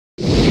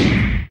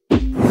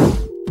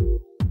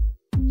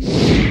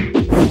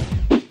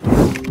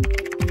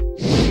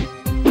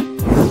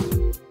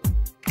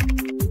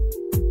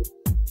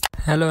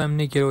Hello, I'm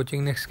Nick, you're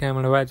watching Next Scam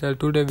Advisor.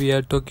 Today we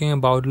are talking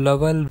about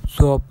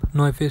Lovell.Shop.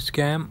 Know if it's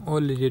scam or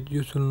legit,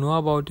 you should know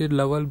about it.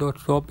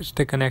 Lovell.Shop.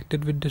 Stay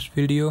connected with this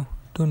video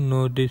to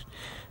know this.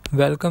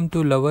 Welcome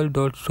to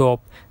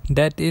Lovell.Shop,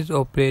 that is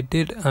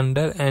operated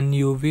under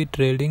NUV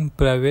Trading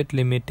Private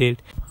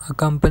Limited, a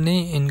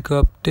company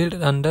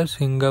incorporated under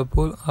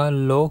Singapore, are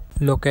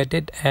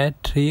located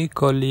at 3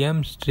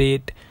 Colliam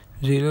Street,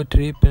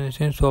 03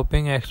 Princeton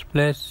Shopping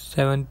Express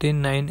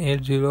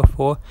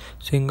 179804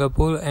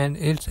 Singapore, and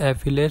its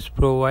affiliates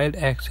provide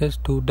access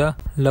to the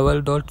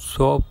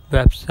Lovell.Shop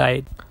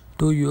website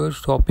to your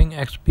shopping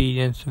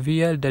experience.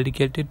 We are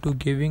dedicated to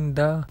giving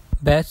the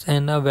best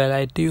and a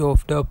variety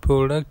of the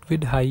product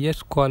with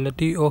highest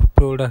quality of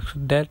products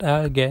that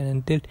are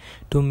guaranteed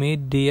to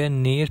meet their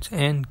needs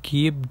and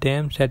keep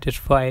them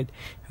satisfied.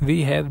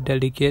 We have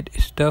dedicated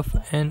staff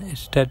and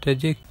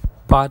strategic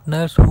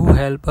partners who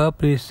help us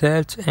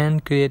research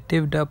and create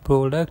the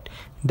product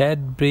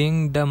that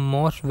bring the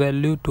most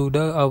value to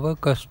our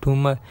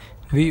customer.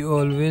 We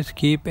always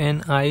keep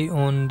an eye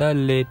on the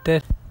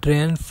latest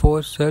trend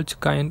for such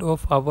kind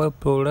of our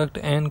product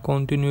and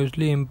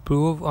continuously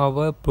improve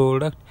our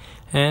product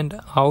and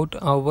out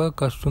our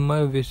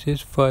customer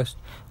wishes first.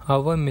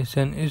 Our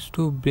mission is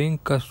to bring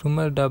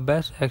customer the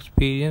best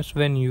experience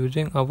when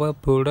using our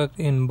product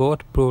in both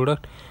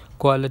product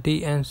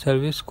quality and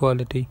service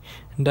quality.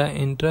 The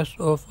interests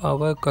of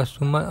our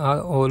customer are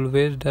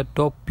always the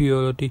top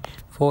priority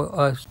for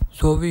us.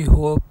 So we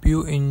hope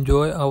you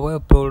enjoy our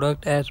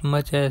product as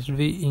much as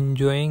we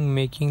enjoying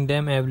making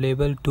them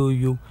available to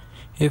you.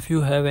 If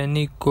you have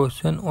any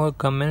question or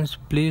comments,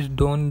 please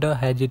don't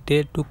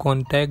hesitate to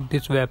contact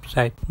this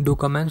website. Do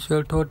comment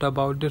your thought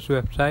about this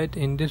website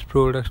in this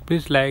product.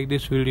 Please like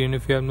this video, and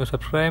if you have not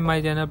subscribed my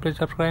channel, please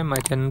subscribe my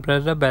channel,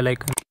 press the bell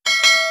icon.